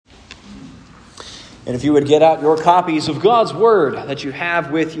And if you would get out your copies of God's Word that you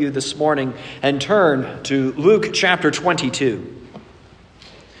have with you this morning and turn to Luke chapter 22.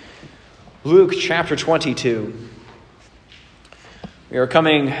 Luke chapter 22. We are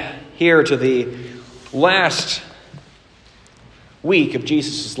coming here to the last week of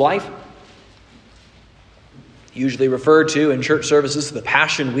Jesus' life, usually referred to in church services as the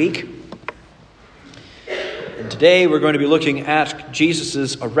Passion Week. And today we're going to be looking at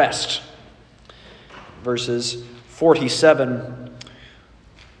Jesus' arrest. Verses 47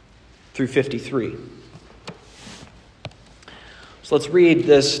 through 53. So let's read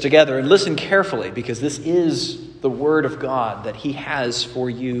this together and listen carefully, because this is the word of God that he has for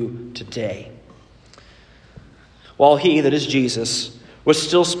you today. While he, that is Jesus, was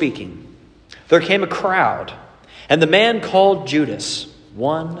still speaking, there came a crowd, and the man called Judas,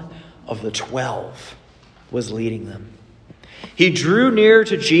 one of the 12, was leading them. He drew near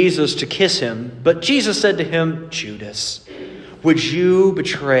to Jesus to kiss him, but Jesus said to him, "Judas, would you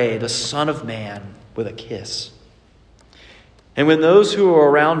betray the Son of Man with a kiss?" And when those who were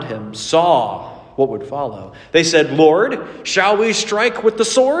around him saw what would follow, they said, "Lord, shall we strike with the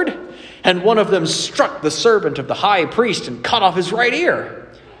sword?" And one of them struck the servant of the high priest and cut off his right ear.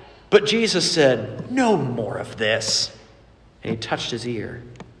 But Jesus said, "No more of this." And he touched his ear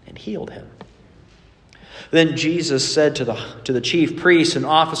and healed him. Then Jesus said to the chief priests and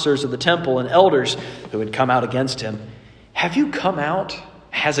officers of the temple and elders who had come out against him, "Have you come out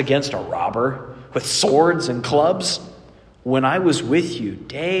as against a robber with swords and clubs? When I was with you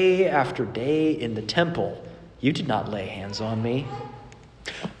day after day in the temple, you did not lay hands on me.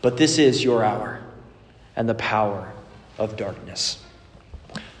 But this is your hour and the power of darkness."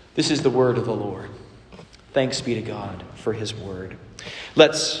 This is the word of the Lord. Thanks be to God for his word.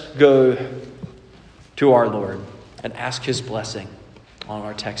 Let's go to our Lord and ask his blessing on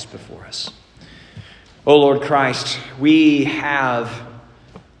our text before us. O Lord Christ, we have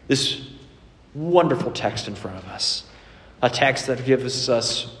this wonderful text in front of us, a text that gives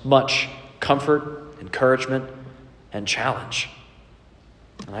us much comfort, encouragement, and challenge.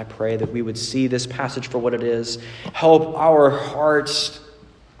 And I pray that we would see this passage for what it is, help our hearts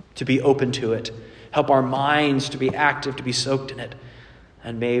to be open to it, help our minds to be active, to be soaked in it,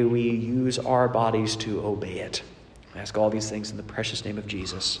 and may we use our bodies to obey it. I ask all these things in the precious name of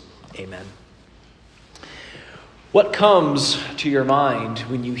Jesus. Amen. What comes to your mind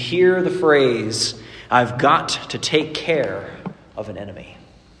when you hear the phrase, "I've got to take care of an enemy"?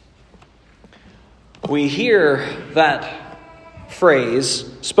 We hear that phrase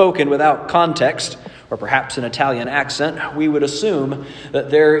spoken without context, or perhaps an Italian accent. We would assume that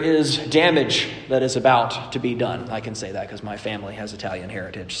there is damage that is about to be done. I can say that because my family has Italian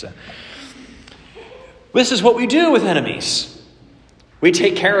heritage. So this is what we do with enemies. We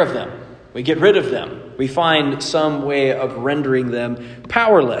take care of them. We get rid of them. We find some way of rendering them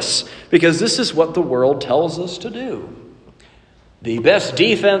powerless, because this is what the world tells us to do. The best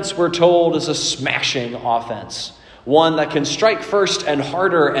defense, we're told, is a smashing offense, one that can strike first and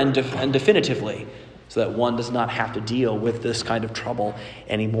harder and definitively, so that one does not have to deal with this kind of trouble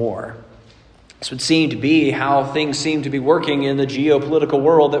anymore. This would seem to be how things seem to be working in the geopolitical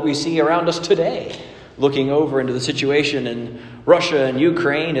world that we see around us today. Looking over into the situation in Russia and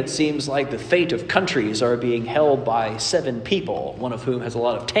Ukraine, it seems like the fate of countries are being held by 7 people, one of whom has a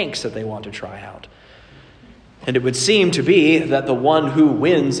lot of tanks that they want to try out. And it would seem to be that the one who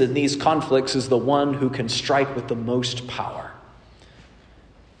wins in these conflicts is the one who can strike with the most power.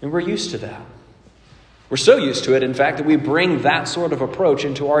 And we're used to that. We're so used to it, in fact, that we bring that sort of approach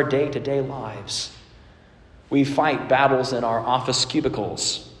into our day-to-day lives. We fight battles in our office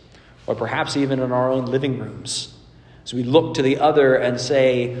cubicles, or perhaps even in our own living rooms. So we look to the other and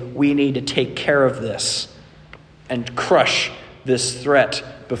say, we need to take care of this and crush this threat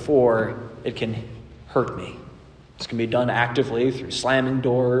before it can hurt me. This can be done actively through slamming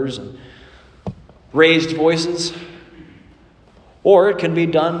doors and raised voices, or it can be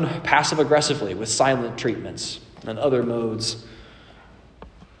done passive-aggressively with silent treatments and other modes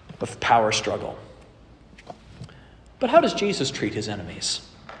of power struggle. But how does Jesus treat his enemies?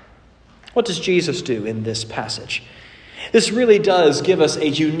 What does Jesus do in this passage? This really does give us a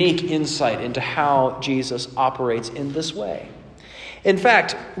unique insight into how Jesus operates in this way. In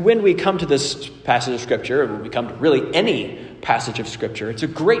fact, when we come to this passage of Scripture, when we come to really any passage of Scripture, it's a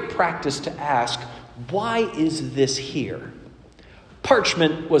great practice to ask, why is this here?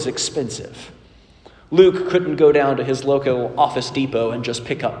 Parchment was expensive. Luke couldn't go down to his local Office Depot and just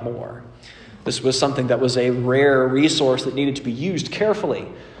pick up more. This was something that was a rare resource that needed to be used carefully.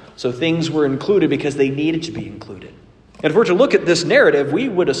 So things were included because they needed to be included. And if we're to look at this narrative, we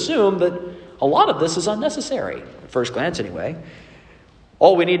would assume that a lot of this is unnecessary, at first glance anyway.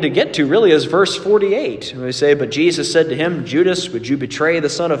 All we need to get to really is verse 48. We say, "But Jesus said to him, 'Judas, would you betray the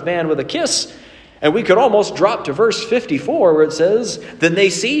Son of Man with a kiss?' And we could almost drop to verse 54 where it says, "Then they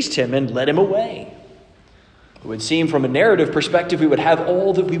seized him and led him away." It would seem from a narrative perspective we would have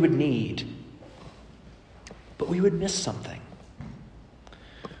all that we would need. But we would miss something.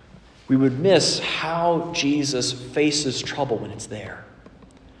 We would miss how Jesus faces trouble when it's there.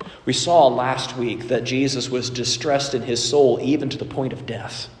 We saw last week that Jesus was distressed in his soul even to the point of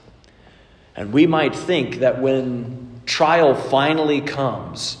death. And we might think that when trial finally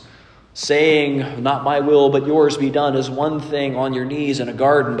comes, saying, "Not my will, but yours be done," is one thing on your knees in a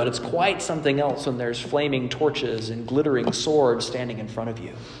garden, but it's quite something else when there's flaming torches and glittering swords standing in front of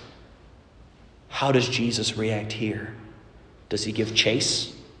you. How does Jesus react here? Does he give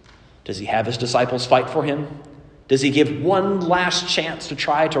chase? Does he have his disciples fight for him? Does he give one last chance to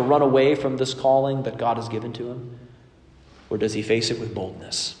try to run away from this calling that God has given to him? Or does he face it with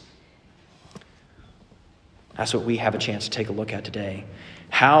boldness? That's what we have a chance to take a look at today.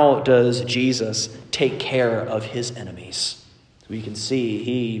 How does Jesus take care of his enemies? We can see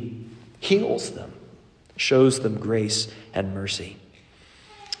he heals them, shows them grace and mercy.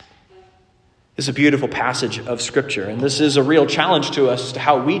 This is a beautiful passage of Scripture, and this is a real challenge to us to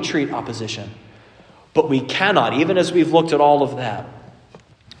how we treat opposition. But we cannot, even as we've looked at all of that,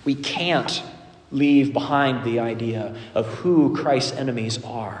 we can't leave behind the idea of who Christ's enemies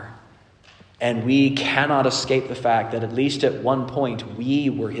are. And we cannot escape the fact that at least at one point we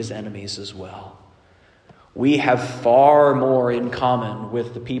were his enemies as well. We have far more in common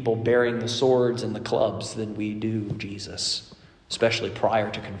with the people bearing the swords and the clubs than we do Jesus, especially prior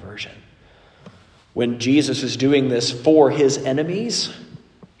to conversion. When Jesus was doing this for his enemies,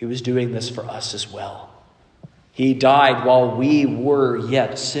 he was doing this for us as well. He died while we were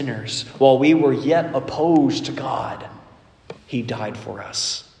yet sinners, while we were yet opposed to God. He died for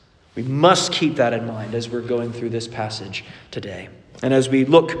us. We must keep that in mind as we're going through this passage today. And as we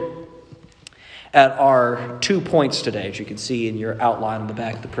look at our 2 points today, as you can see in your outline on the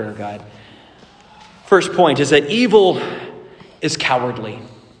back of the prayer guide. First point is that evil is cowardly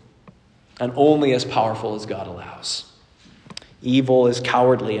and only as powerful as God allows. Evil is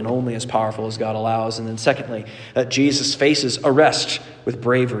cowardly and only as powerful as God allows. And then secondly, that Jesus faces arrest with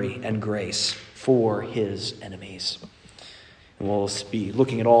bravery and grace for his enemies. And we'll be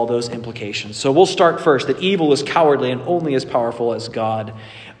looking at all those implications. So we'll start first, that evil is cowardly and only as powerful as God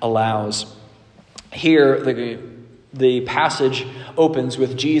allows. Here, the passage opens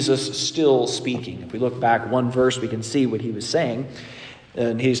with Jesus still speaking. If we look back one verse, we can see what he was saying.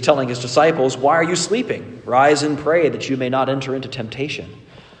 And he's telling his disciples, "Why are you sleeping? Rise and pray that you may not enter into temptation."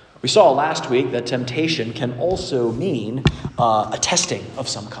 We saw last week that temptation can also mean a testing of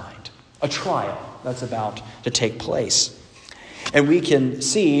some kind, a trial that's about to take place. And we can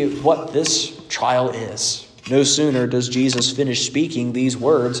see what this trial is. No sooner does Jesus finish speaking these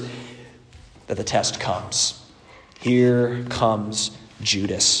words that the test comes. Here comes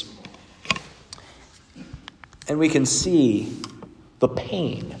Judas. And we can see the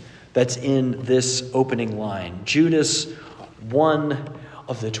pain that's in this opening line. Judas, one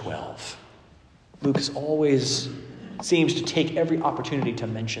of the 12. Luke always seems to take every opportunity to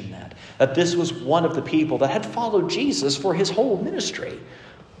mention that this was one of the people that had followed Jesus for his whole ministry.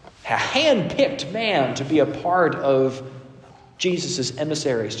 A hand-picked man to be a part of Jesus'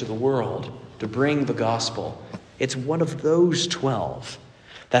 emissaries to the world, to bring the gospel. It's one of those 12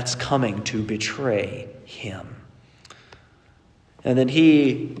 that's coming to betray him. And then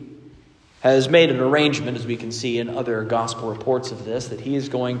he has made an arrangement, as we can see in other gospel reports of this, that he is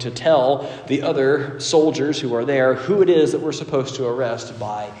going to tell the other soldiers who are there who it is that we're supposed to arrest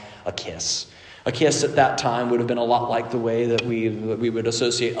by a kiss. A kiss at that time would have been a lot like the way that we would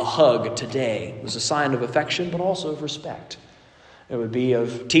associate a hug today. It was a sign of affection, but also of respect. It would be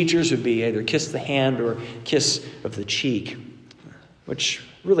of teachers who would be either kiss the hand or kiss of the cheek, which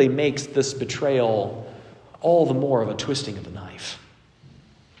really makes this betrayal all the more of a twisting of the knife.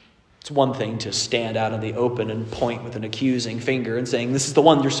 It's one thing to stand out in the open and point with an accusing finger and saying, "This is the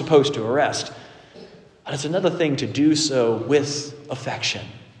one you're supposed to arrest." But it's another thing to do so with affection.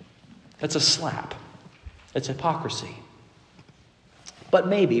 It's a slap. It's hypocrisy. But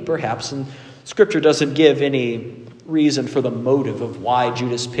maybe, perhaps, and Scripture doesn't give any reason for the motive of why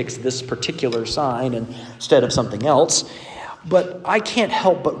Judas picks this particular sign instead of something else. But I can't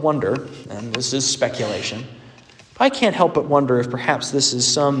help but wonder, and this is speculation, I can't help but wonder if perhaps this is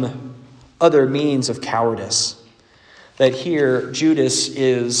some other means of cowardice. That here Judas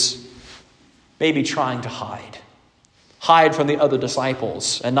is maybe trying to hide. hide from the other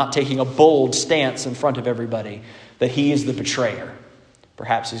disciples and not taking a bold stance in front of everybody that he is the betrayer.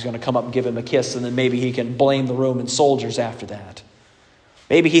 Perhaps he's going to come up and give him a kiss, and then maybe he can blame the Roman soldiers after that.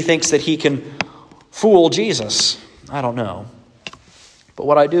 Maybe he thinks that he can fool Jesus. I don't know. But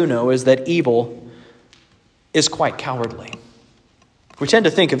what I do know is that evil is quite cowardly. We tend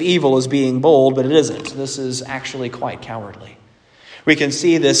to think of evil as being bold, but it isn't. This is actually quite cowardly. We can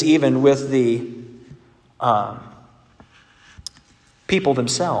see this even with the people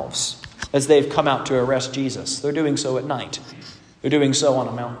themselves as they've come out to arrest Jesus. They're doing so at night. They're doing so on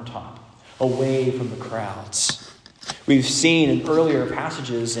a mountaintop, away from the crowds. We've seen in earlier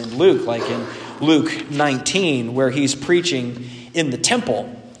passages in Luke, like in Luke 19, where he's preaching in the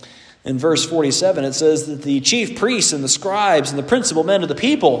temple. In verse 47, it says that the chief priests and the scribes and the principal men of the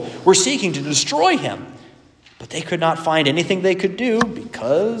people were seeking to destroy him. But they could not find anything they could do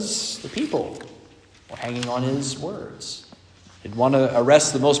because the people were hanging on his words. They'd want to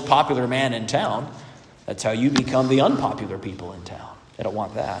arrest the most popular man in town. That's how you become the unpopular people in town. They don't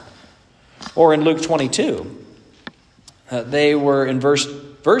want that. Or in Luke 22, they were in verse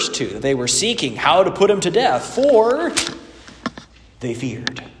 2, they were seeking how to put him to death, for they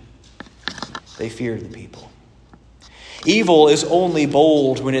feared. They feared the people. Evil is only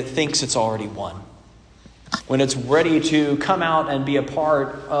bold when it thinks it's already won. When it's ready to come out and be a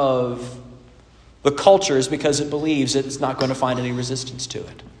part of the cultures because it believes it's not going to find any resistance to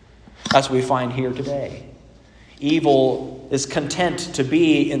it. That's what we find here today. Evil is content to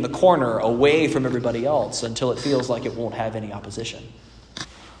be in the corner away from everybody else until it feels like it won't have any opposition.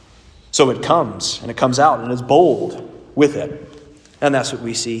 So it comes, and it comes out, and is bold with it. And that's what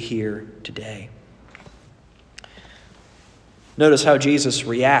we see here today. Notice how Jesus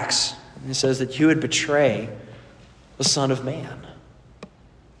reacts. He says that you would betray the Son of Man.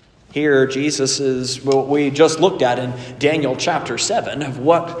 Here, Jesus is what we just looked at in Daniel chapter 7 of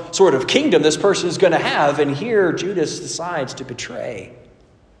what sort of kingdom this person is going to have. And here, Judas decides to betray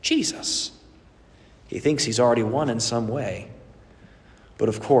Jesus. He thinks he's already won in some way. But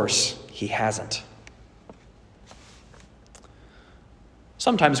of course, he hasn't.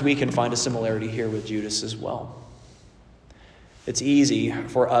 Sometimes we can find a similarity here with Judas as well. It's easy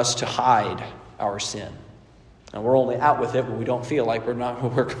for us to hide our sin. And we're only out with it when we don't feel like we're not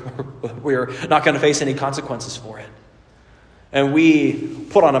going to face any consequences for it. And we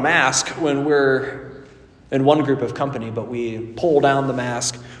put on a mask when we're in one group of company, but we pull down the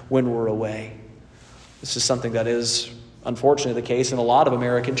mask when we're away. This is something that is unfortunately the case in a lot of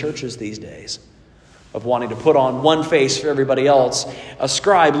American churches these days, of wanting to put on one face for everybody else,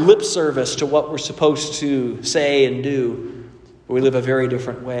 ascribe lip service to what we're supposed to say and do. But we live a very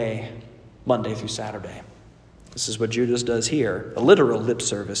different way Monday through Saturday. This is what Judas does here, a literal lip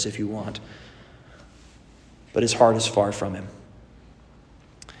service if you want. But his heart is far from him.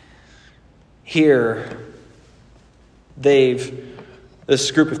 Here,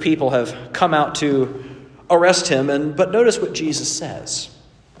 this group of people have come out to arrest him, but notice what Jesus says.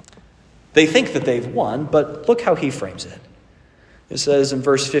 They think that they've won, but look how he frames it. It says in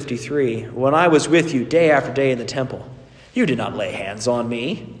verse 53, when I was with you day after day in the temple, you did not lay hands on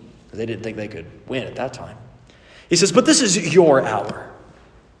me. They didn't think they could win at that time. He says, but this is your hour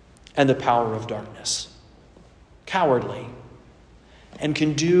and the power of darkness. Cowardly and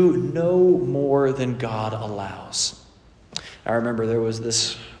can do no more than God allows. I remember there was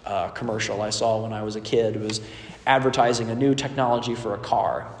this commercial I saw when I was a kid. It was advertising a new technology for a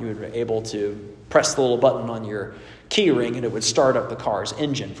car. You would be able to press the little button on your key ring and it would start up the car's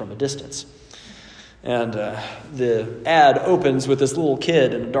engine from a distance. And the ad opens with this little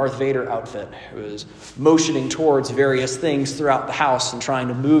kid in a Darth Vader outfit who is motioning towards various things throughout the house and trying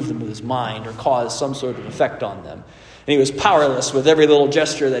to move them with his mind or cause some sort of effect on them. And he was powerless with every little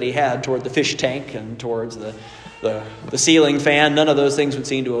gesture that he had toward the fish tank and towards the ceiling fan. None of those things would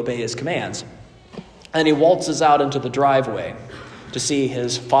seem to obey his commands. And he waltzes out into the driveway to see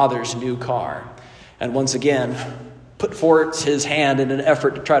his father's new car. And once again, put forth his hand in an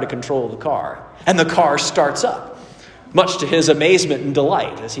effort to try to control the car. And the car starts up, much to his amazement and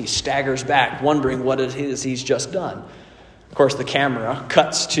delight as he staggers back, wondering what it is he's just done. Of course, the camera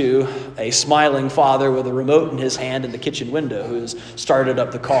cuts to a smiling father with a remote in his hand in the kitchen window who's started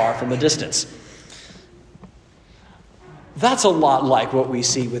up the car from a distance. That's a lot like what we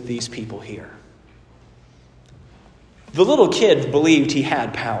see with these people here. The little kid believed he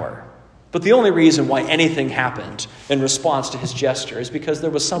had power. But the only reason why anything happened in response to his gesture is because there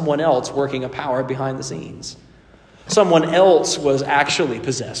was someone else working a power behind the scenes. Someone else was actually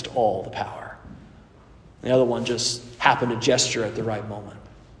possessed all the power. The other one just happened to gesture at the right moment.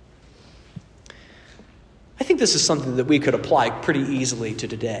 I think this is something that we could apply pretty easily to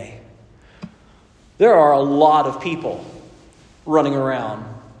today. There are a lot of people running around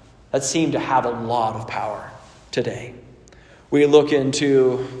that seem to have a lot of power today. We look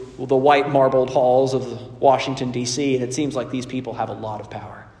into the white marbled halls of Washington, D.C., and it seems like these people have a lot of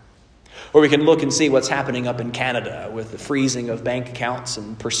power. Or we can look and see what's happening up in Canada with the freezing of bank accounts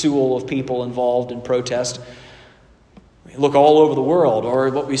and pursuit of people involved in protest. We look all over the world,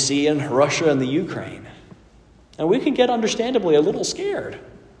 or what we see in Russia and the Ukraine. And we can get understandably a little scared,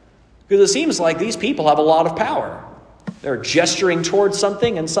 because it seems like these people have a lot of power. They're gesturing towards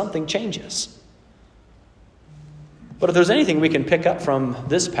something and something changes. But if there's anything we can pick up from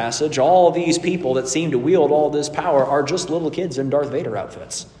this passage, all these people that seem to wield all this power are just little kids in Darth Vader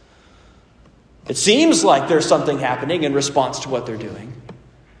outfits. It seems like there's something happening in response to what they're doing,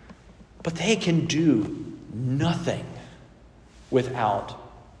 but they can do nothing without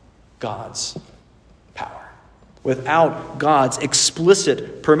God's power. Without God's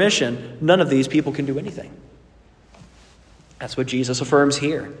explicit permission, none of these people can do anything. That's what Jesus affirms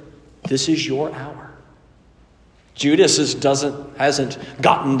here. This is your hour. Judas hasn't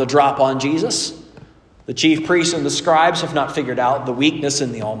gotten the drop on Jesus. The chief priests and the scribes have not figured out the weakness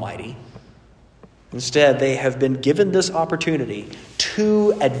in the Almighty. Instead, they have been given this opportunity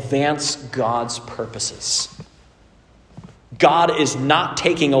to advance God's purposes. God is not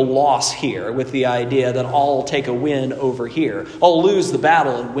taking a loss here with the idea that I'll take a win over here. I'll lose the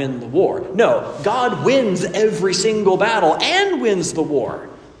battle and win the war. No, God wins every single battle and wins the war.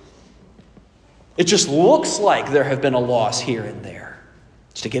 It just looks like there have been a loss here and there.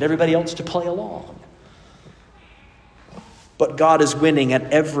 It's to get everybody else to play along. But God is winning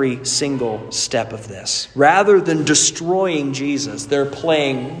at every single step of this. Rather than destroying Jesus, they're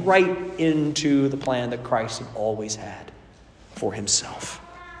playing right into the plan that Christ had always had for himself.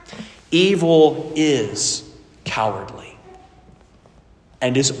 Evil is cowardly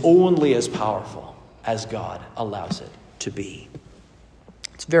and is only as powerful as God allows it to be.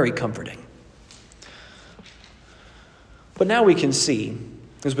 It's very comforting. But now we can see,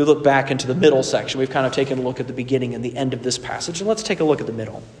 as we look back into the middle section, we've kind of taken a look at the beginning and the end of this passage, and let's take a look at the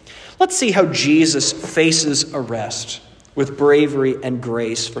middle. Let's see how Jesus faces arrest with bravery and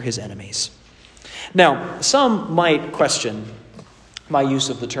grace for his enemies. Now, some might question my use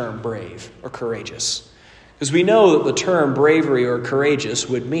of the term brave or courageous, because we know that the term bravery or courageous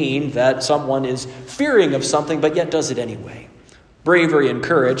would mean that someone is fearing of something but yet does it anyway. Bravery and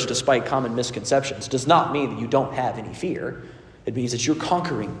courage, despite common misconceptions, does not mean that you don't have any fear. It means that you're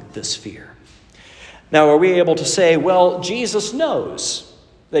conquering this fear. Now, are we able to say, well, Jesus knows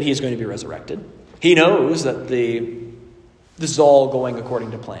that he is going to be resurrected. He knows that this is all going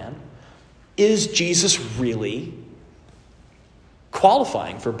according to plan. Is Jesus really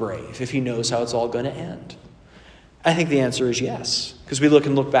qualifying for brave if he knows how it's all going to end? I think the answer is yes, because we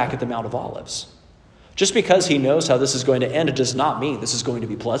look back at the Mount of Olives. Just because he knows how this is going to end, it does not mean this is going to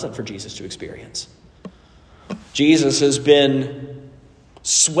be pleasant for Jesus to experience. Jesus has been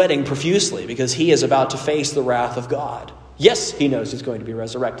sweating profusely because he is about to face the wrath of God. Yes, he knows he's going to be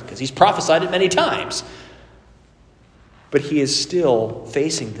resurrected because he's prophesied it many times. But he is still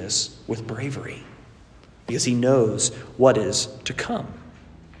facing this with bravery because he knows what is to come.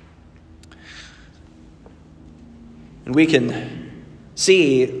 And we can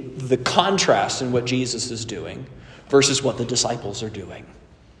see the contrast in what Jesus is doing versus what the disciples are doing.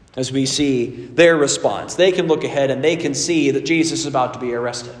 As we see their response, they can look ahead and they can see that Jesus is about to be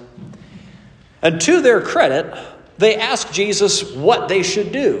arrested. And to their credit, they asked Jesus what they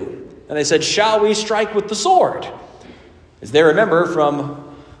should do. And they said, "Shall we strike with the sword?" As they remember from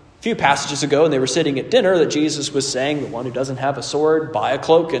a few passages ago, and they were sitting at dinner, that Jesus was saying, the one who doesn't have a sword, buy a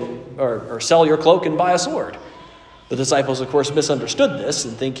cloak or sell your cloak and buy a sword. The disciples, of course, misunderstood this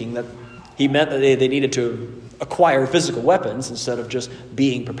and thinking that he meant that they needed to acquire physical weapons instead of just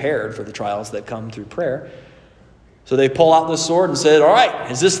being prepared for the trials that come through prayer. So they pull out this sword and said, "All right,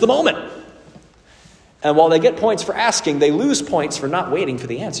 is this the moment?" And while they get points for asking, they lose points for not waiting for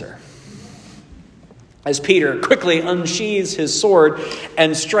the answer. As Peter quickly unsheathes his sword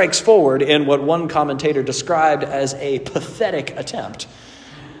and strikes forward in what one commentator described as a pathetic attempt,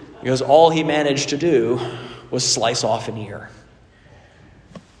 because all he managed to do was slice off an ear.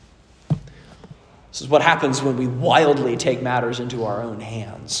 This is what happens when we wildly take matters into our own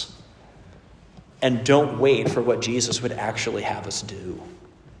hands and don't wait for what Jesus would actually have us do.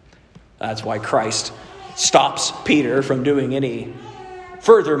 That's why Christ stops Peter from doing any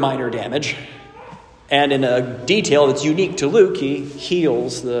further minor damage. And in a detail that's unique to Luke, he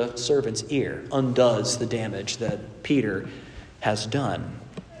heals the servant's ear, undoes the damage that Peter has done.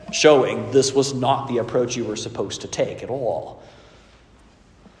 showing this was not the approach you were supposed to take at all.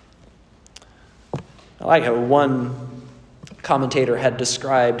 I like how one commentator had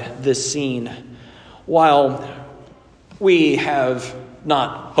described this scene. While we have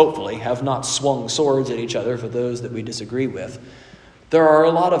not, hopefully, have not swung swords at each other for those that we disagree with, there are a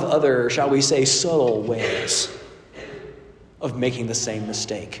lot of other, shall we say, subtle ways of making the same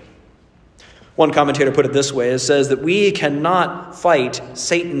mistake. One commentator put it this way: it says that we cannot fight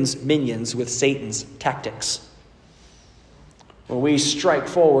Satan's minions with Satan's tactics. When we strike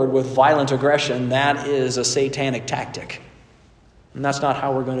forward with violent aggression, that is a satanic tactic. And that's not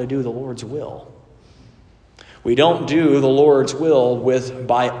how we're going to do the Lord's will. We don't do the Lord's will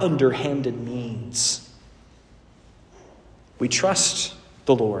by underhanded means. We trust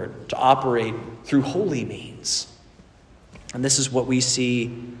the Lord to operate through holy means. And this is what we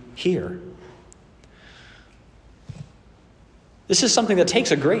see here. This is something that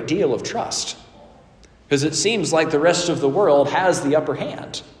takes a great deal of trust, because it seems like the rest of the world has the upper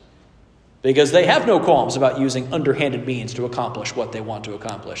hand, because they have no qualms about using underhanded means to accomplish what they want to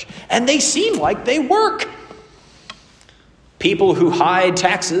accomplish. And they seem like they work. People who hide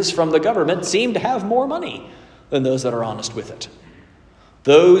taxes from the government seem to have more money than those that are honest with it.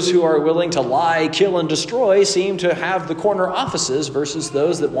 Those who are willing to lie, kill, and destroy seem to have the corner offices versus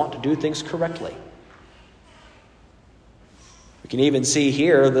those that want to do things correctly. We can even see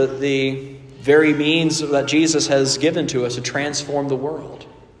here that the very means that Jesus has given to us to transform the world.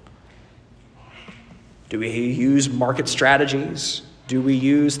 Do we use market strategies? Do we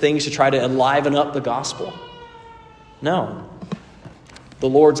use things to try to enliven up the gospel? No. The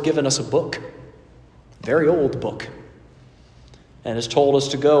Lord's given us a book, a very old book, and has told us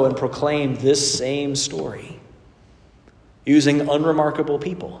to go and proclaim this same story, using unremarkable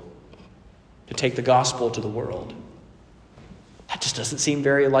people to take the gospel to the world. That just doesn't seem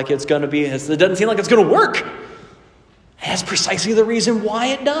very like it's going to be, it doesn't seem like it's going to work. And that's precisely the reason why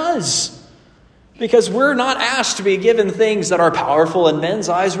it does. Because we're not asked to be given things that are powerful in men's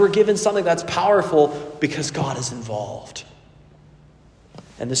eyes. We're given something that's powerful because God is involved.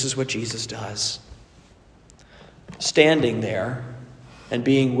 And this is what Jesus does. Standing there and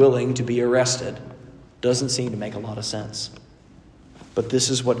being willing to be arrested doesn't seem to make a lot of sense. But this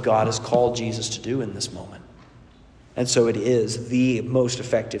is what God has called Jesus to do in this moment. And so it is the most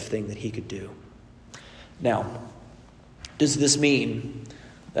effective thing that he could do. Now, does this mean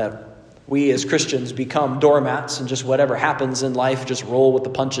that we as Christians become doormats and just whatever happens in life, just roll with the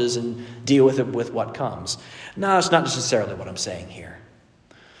punches and deal with it with what comes? No, it's not necessarily what I'm saying here.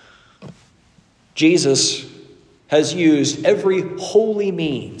 Jesus has used every holy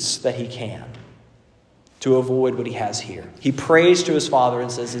means that he can to avoid what he has here. He prays to his Father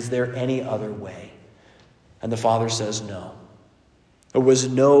and says, "Is there any other way?" And the Father says no. There was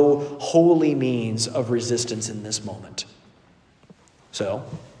no holy means of resistance in this moment. So,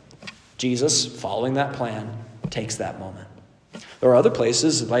 Jesus, following that plan, takes that moment. There are other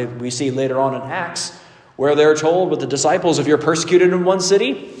places, like we see later on in Acts, where they're told with the disciples, if you're persecuted in one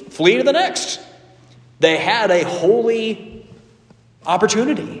city, flee to the next. They had a holy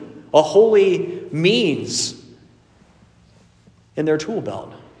opportunity, a holy means in their tool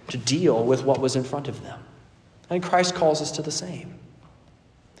belt to deal with what was in front of them. And Christ calls us to the same.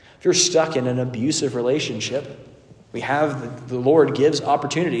 If you're stuck in an abusive relationship, the Lord gives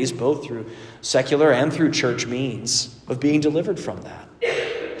opportunities both through secular and through church means of being delivered from that.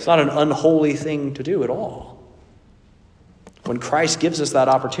 It's not an unholy thing to do at all. When Christ gives us that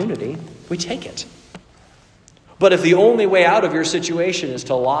opportunity, we take it. But if the only way out of your situation is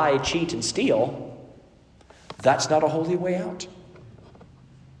to lie, cheat, and steal, that's not a holy way out.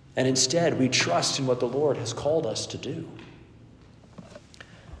 And instead, we trust in what the Lord has called us to do.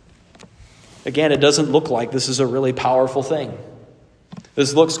 Again, it doesn't look like this is a really powerful thing.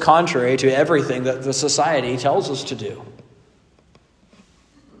 This looks contrary to everything that the society tells us to do.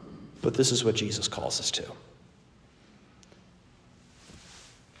 But this is what Jesus calls us to.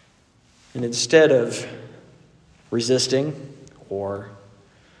 And instead of resisting or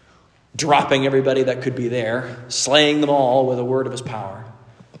dropping everybody that could be there, slaying them all with a word of his power,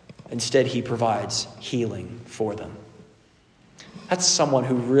 instead he provides healing for them. That's someone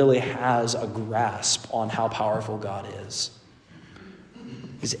who really has a grasp on how powerful God is.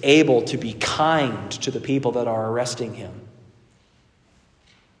 He's able to be kind to the people that are arresting him,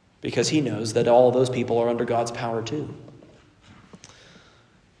 because he knows that all those people are under God's power too.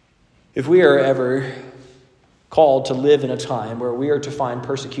 If we are ever called to live in a time where we are to find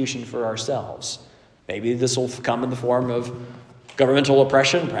persecution for ourselves, maybe this will come in the form of governmental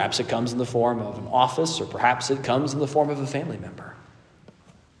oppression, perhaps it comes in the form of an office, or perhaps it comes in the form of a family member.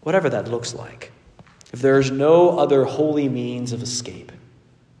 whatever that looks like, if there is no other holy means of escape,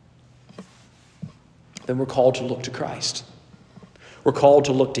 then we're called to look to Christ. We're called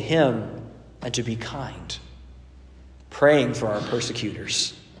to look to him and to be kind, praying for our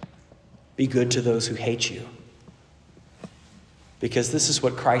persecutors. Be good to those who hate you, because this is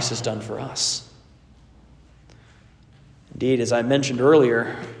what Christ has done for us. Indeed, as I mentioned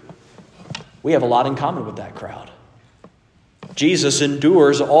earlier, we have a lot in common with that crowd. Jesus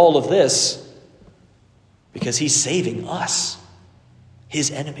endures all of this because he's saving us, his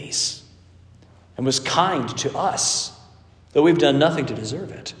enemies, and was kind to us, though we've done nothing to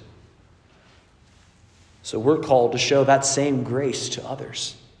deserve it. So we're called to show that same grace to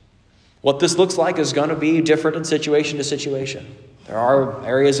others. What this looks like is going to be different in situation to situation. There are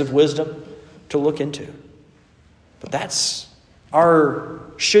areas of wisdom to look into. But that's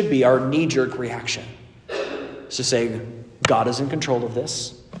should be our knee-jerk reaction. Is to say, God is in control of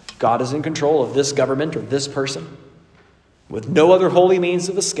this. God is in control of this government or this person. With no other holy means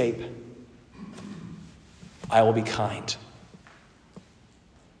of escape, I will be kind.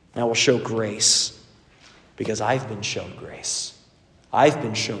 I will show grace because I've been shown grace. I've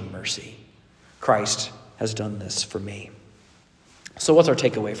been shown mercy. Christ has done this for me. So what's our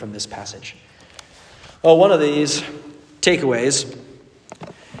takeaway from this passage? Well, one of these takeaways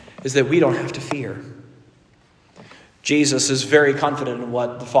is that we don't have to fear. Jesus is very confident in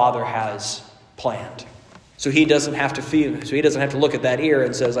what the Father has planned. So he doesn't have to feel, so he doesn't have to look at that ear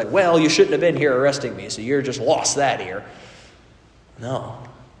and says like, well, you shouldn't have been here arresting me, so you're just lost that ear. No.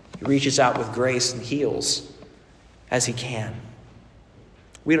 He reaches out with grace and heals as he can.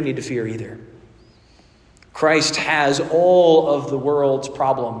 We don't need to fear either. Christ has all of the world's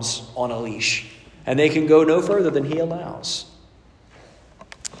problems on a leash, and they can go no further than he allows.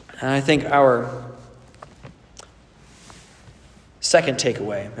 And I think our second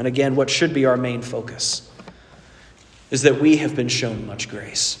takeaway, and again, what should be our main focus, is that we have been shown much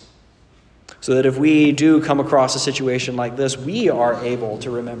grace. So that if we do come across a situation like this, we are able to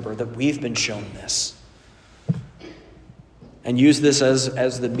remember that we've been shown this. And use this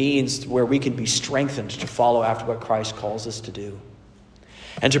as the means where we can be strengthened to follow after what Christ calls us to do.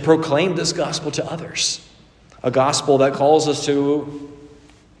 And to proclaim this gospel to others. A gospel that calls us to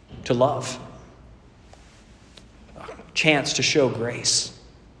love. A chance to show grace.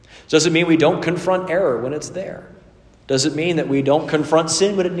 Does it mean we don't confront error when it's there? Does it mean that we don't confront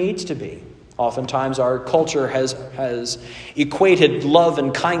sin when it needs to be? Oftentimes our culture has equated love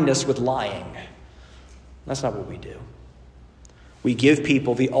and kindness with lying. That's not what we do. We give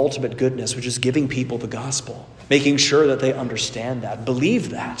people the ultimate goodness, which is giving people the gospel, making sure that they understand that, believe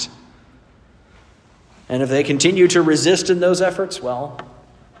that. And if they continue to resist in those efforts, well,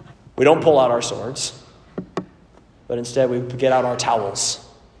 we don't pull out our swords, but instead we get out our towels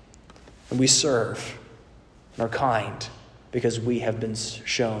and we serve and are kind because we have been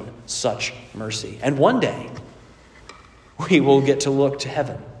shown such mercy. And one day we will get to look to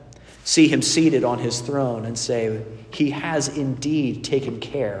heaven, see him seated on his throne and say, he has indeed taken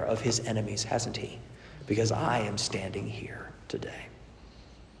care of his enemies, hasn't he? Because I am standing here today.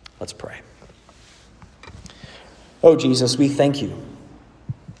 Let's pray. Oh, Jesus, we thank you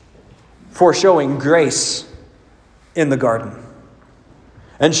for showing grace in the garden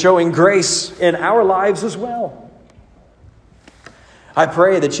and showing grace in our lives as well. I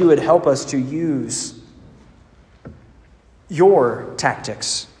pray that you would help us to use your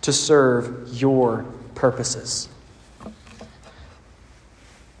tactics to serve your purposes.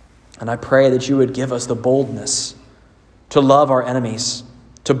 And I pray that you would give us the boldness to love our enemies,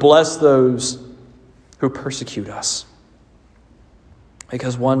 to bless those who persecute us.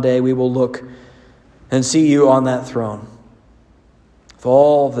 Because one day we will look and see you on that throne, with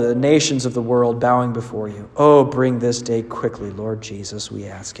all the nations of the world bowing before you. Oh, bring this day quickly, Lord Jesus, we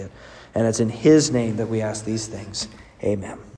ask it. And it's in his name that we ask these things. Amen.